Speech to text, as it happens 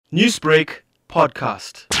Newsbreak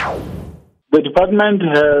Podcast. The department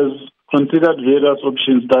has considered various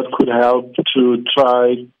options that could help to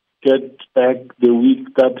try get back the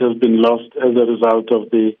week that has been lost as a result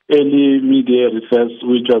of the early mid-year recess,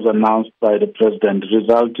 which was announced by the president,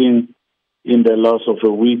 resulting in the loss of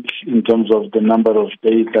a week in terms of the number of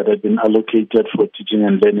days that had been allocated for teaching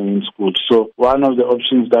and learning in school. So one of the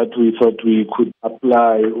options that we thought we could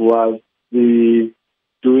apply was the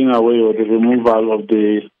doing away or the removal of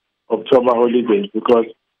the October holidays, because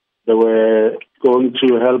they were going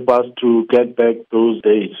to help us to get back those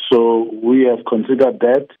days. So we have considered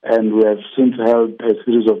that, and we have since held a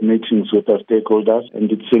series of meetings with our stakeholders, and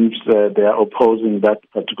it seems they are opposing that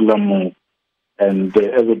particular move. And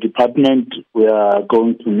as a department, we are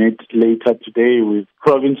going to meet later today with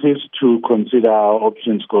provinces to consider our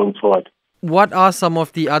options going forward. What are some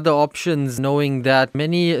of the other options, knowing that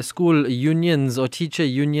many school unions or teacher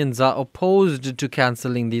unions are opposed to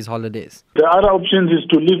cancelling these holidays? The other option is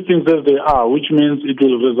to leave things as they are, which means it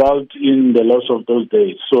will result in the loss of those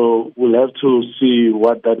days. So we'll have to see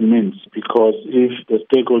what that means, because if the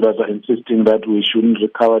stakeholders are insisting that we shouldn't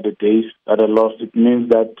recover the days that are lost, it means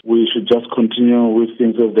that we should just continue with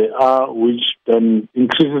things as they are, which then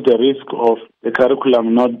increases the risk of the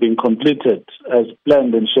curriculum not being completed as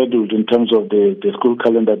planned and scheduled in terms of the school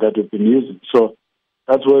calendar that we've been using. So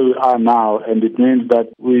that's where we are now, and it means that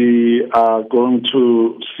we are going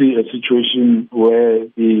to see a situation where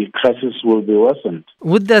the crisis will be worsened.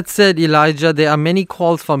 With that said, Elijah, there are many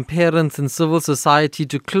calls from parents and civil society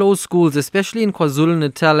to close schools, especially in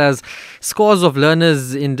KwaZulu-Natal, as scores of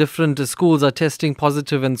learners in different schools are testing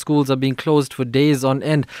positive and schools are being closed for days on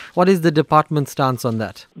end. What is the department's stance on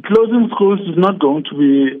that? Closing schools is not going to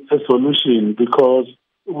be a solution, because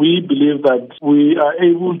we believe that we are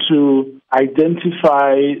able to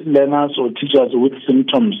identify learners or teachers with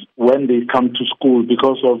symptoms when they come to school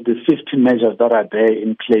because of the safety measures that are there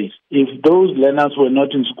in place. If those learners were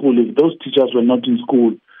not in school, if those teachers were not in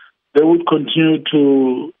school, they would continue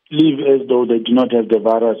to live as though they do not have the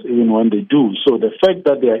virus even when they do. So the fact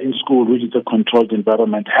that they are in school, which is a controlled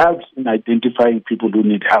environment, helps in identifying people who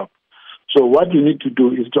need help. So what we need to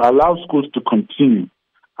do is to allow schools to continue.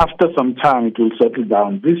 After some time, it will settle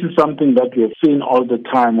down. This is something that we have seen all the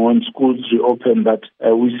time when schools reopen, that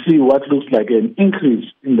we see what looks like an increase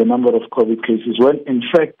in the number of COVID cases, when in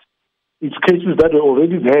fact it's cases that are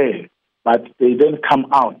already there, but they then come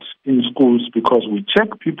out in schools because we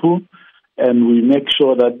check people and we make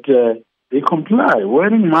sure that they comply,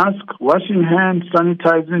 wearing masks, washing hands,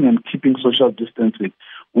 sanitizing, and keeping social distancing,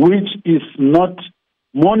 which is not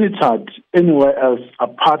monitored anywhere else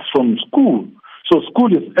apart from school. So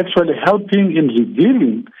school is actually helping in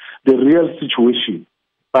revealing the real situation,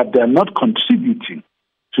 but they are not contributing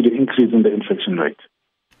to the increase in the infection rate.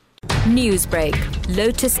 Newsbreak,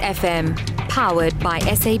 Lotus FM, powered by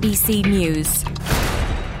SABC News.